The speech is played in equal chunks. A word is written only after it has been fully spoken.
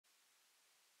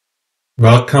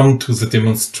Welcome to the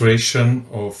demonstration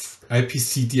of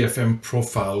IPC DFM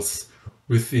profiles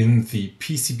within the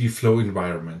PCB flow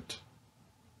environment.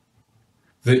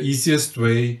 The easiest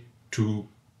way to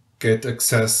get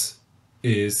access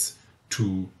is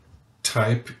to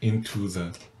type into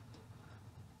the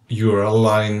URL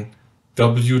line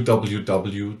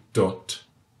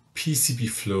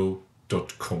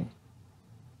www.pcbflow.com.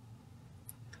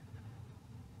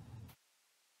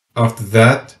 After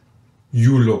that,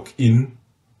 you log in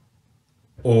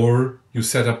or you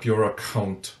set up your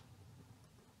account.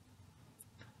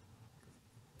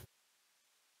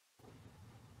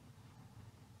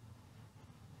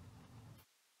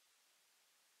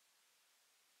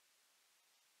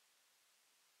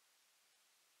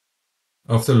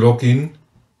 After login,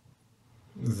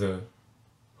 the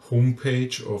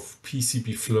homepage of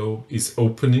PCB Flow is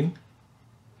opening,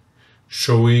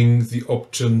 showing the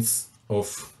options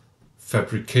of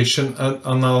fabrication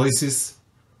analysis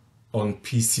on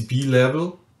PCB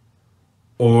level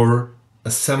or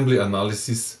assembly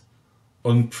analysis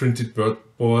on printed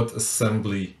board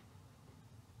assembly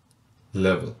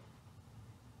level.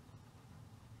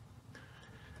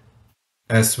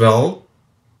 As well,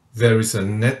 there is a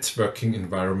networking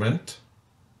environment.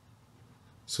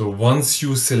 So once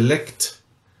you select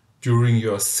during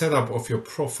your setup of your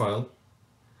profile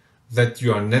that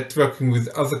you are networking with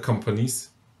other companies,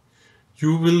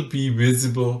 you will be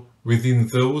visible within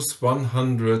those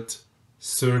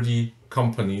 130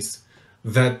 companies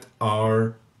that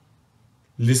are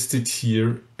listed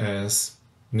here as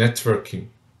networking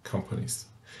companies.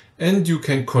 And you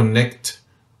can connect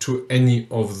to any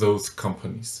of those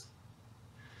companies.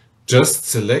 Just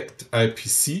select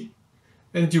IPC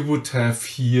and you would have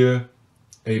here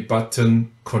a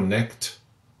button Connect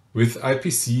with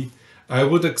IPC. I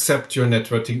would accept your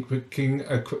networking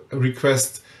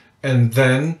request, and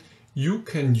then you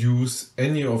can use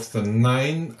any of the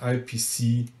 9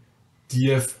 IPC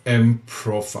DFM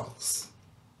profiles.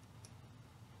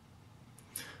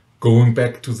 Going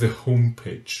back to the home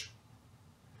page,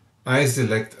 I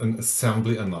select an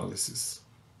assembly analysis.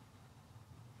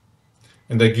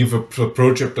 And I give a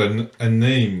project a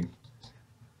name.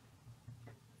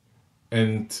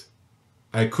 And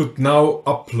I could now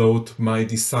upload my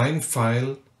design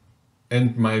file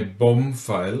and my BOM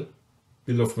file,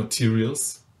 bill of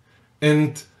materials.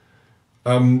 And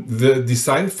the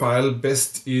design file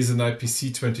best is an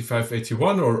IPC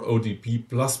 2581 or ODB++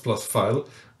 file,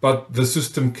 but the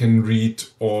system can read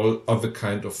all other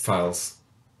kind of files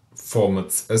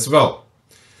formats as well.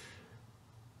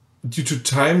 Due to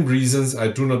time reasons, I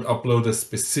do not upload a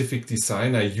specific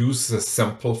design. I use the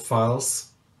sample files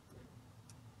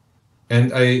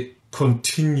and I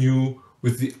continue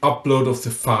with the upload of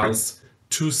the files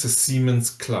to the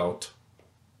Siemens cloud.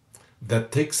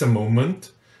 That takes a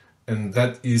moment, and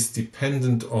that is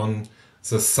dependent on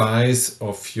the size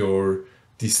of your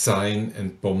design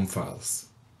and BOM files.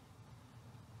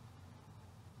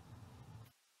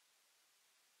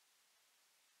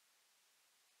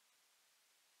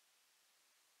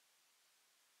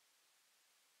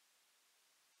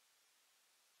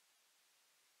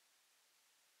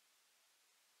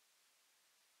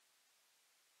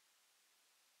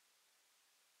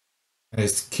 I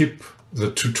skip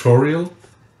the tutorial.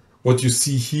 What you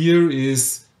see here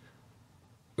is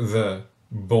the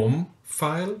BOM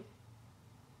file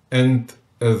and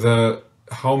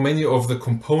how many of the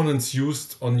components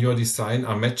used on your design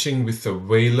are matching with the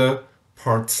Whaler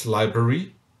parts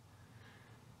library.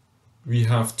 We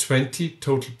have 20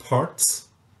 total parts.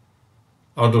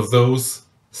 Out of those,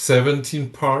 17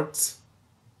 parts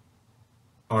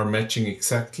are matching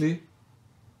exactly.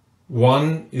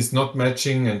 1 is not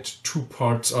matching and 2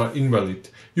 parts are invalid.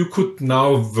 You could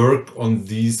now work on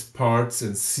these parts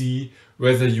and see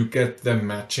whether you get them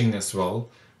matching as well.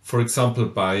 For example,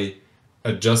 by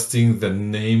adjusting the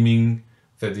naming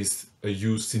that is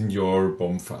used in your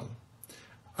BOM file.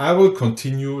 I will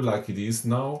continue like it is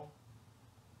now.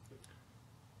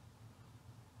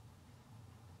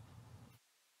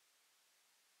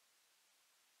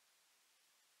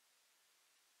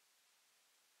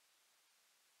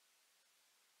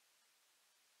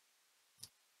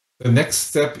 The next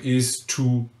step is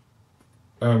to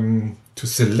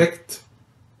select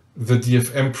the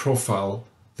DFM profile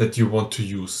that you want to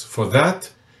use. For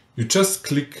that, you just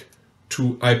click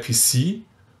to IPC,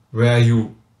 where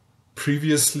you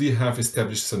previously have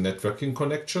established a networking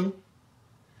connection.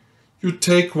 You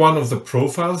take one of the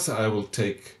profiles. I will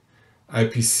take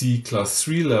IPC class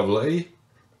 3 level A,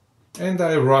 and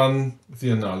I run the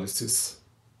analysis.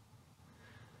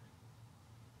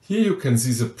 Here you can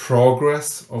see the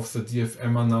progress of the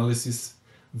DFM analysis.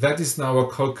 that is now a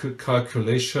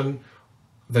calculation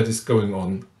that is going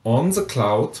on the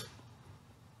cloud.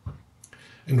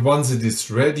 And once it is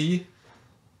ready,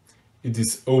 it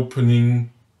is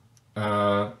opening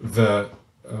the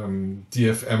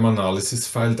DFM analysis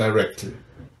file directly.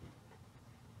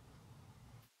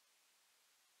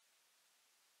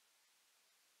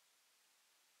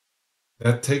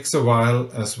 That takes a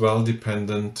while as well,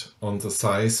 dependent on the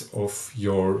size of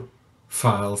your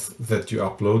files that you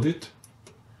uploaded.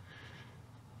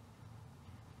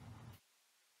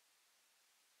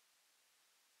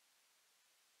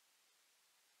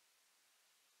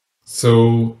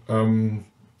 So in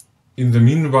the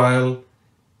meanwhile,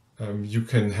 you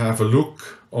can have a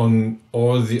look on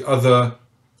all the other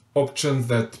options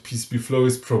that PCBFlow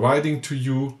is providing to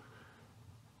you.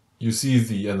 You see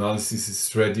the analysis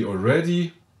is ready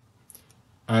already.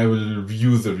 I will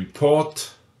view the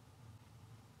report.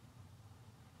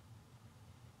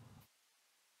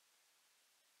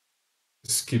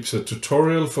 Skips a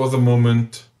tutorial for the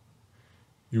moment.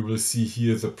 You will see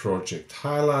here the project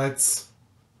highlights.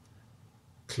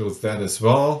 Close that as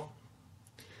well.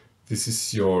 This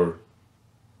is your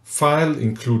file,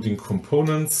 including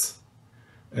components.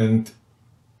 And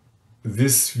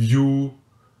this view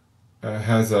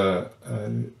has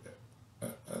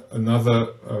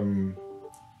another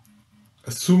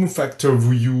zoom factor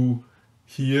view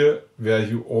here, where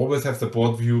you always have the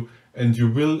board view, and you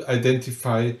will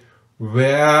identify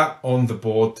where on the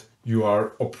board you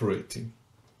are operating.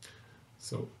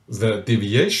 So the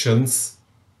deviations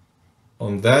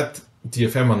on that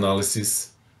DFM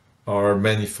analysis are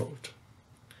manifold.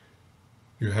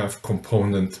 You have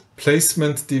component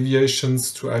placement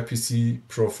deviations to IPC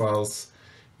profiles,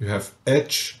 you have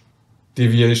edge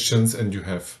deviations, and you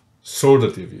have solder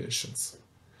deviations.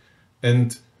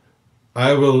 And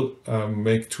I will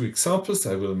make two examples.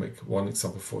 I will make one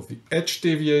example for the edge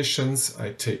deviations.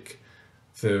 I take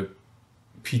the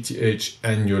PTH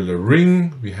annular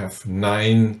ring. We have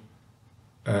 9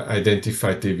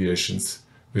 identified deviations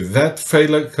with that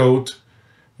failure code.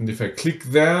 And if I click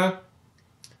there,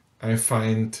 I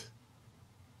find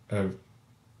a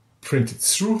printed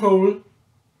through hole,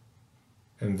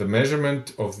 and the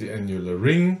measurement of the annular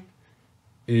ring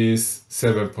is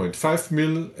 7.5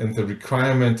 mil, and the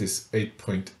requirement is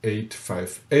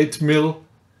 8.858 mil.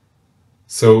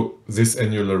 So this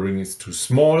annular ring is too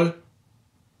small,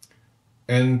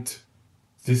 and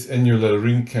this annular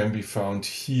ring can be found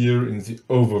here in the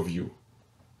overview.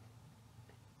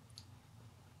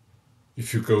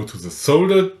 If you go to the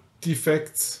solder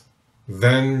defects,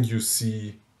 then you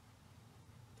see,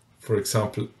 for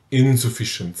example,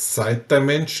 insufficient side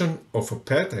dimension of a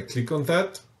pad. I click on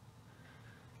that.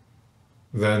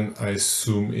 Then I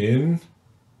zoom in.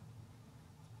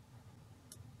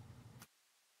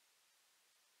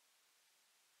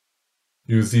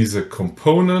 You see the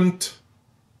component,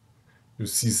 you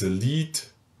see the lead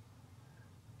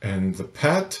and the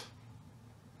pad,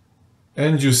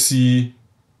 and you see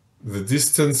the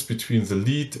distance between the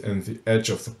lead and the edge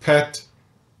of the pad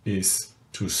is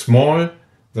too small.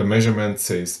 The measurement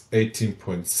says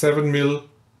 18.7 mil.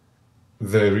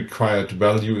 The required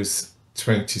value is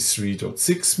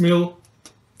 23.6 mil.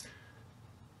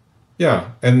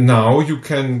 Yeah, and now you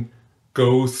can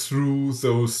go through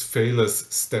those failures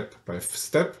step by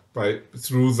step,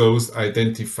 through those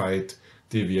identified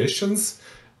deviations,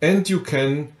 and you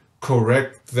can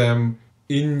correct them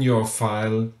in your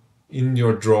file, in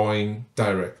your drawing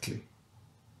directly.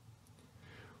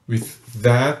 With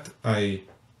that, I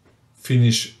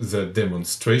finish the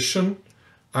demonstration.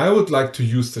 I would like to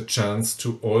use the chance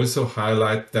to also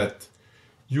highlight that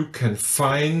you can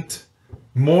find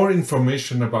more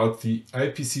information about the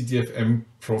IPC DFM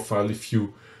profile if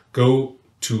you go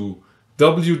to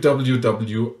www.ipc.org.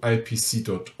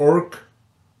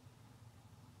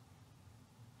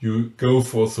 You go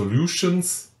for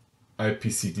Solutions,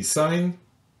 IPC Design,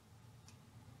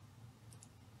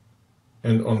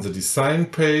 and on the design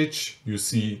page you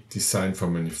see Design for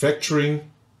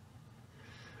Manufacturing.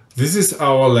 This is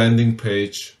our landing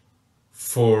page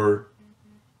for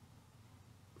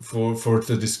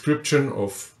the description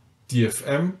of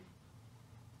DFM.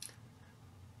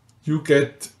 You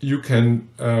can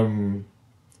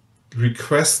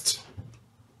request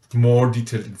more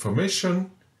detailed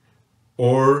information,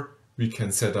 or we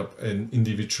can set up an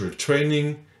individual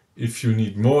training if you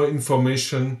need more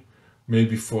information,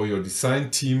 maybe for your design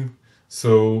team.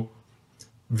 So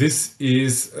this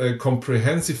is a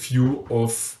comprehensive view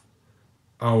of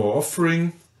our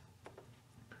offering.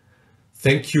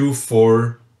 Thank you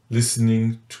for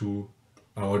listening to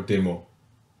our demo.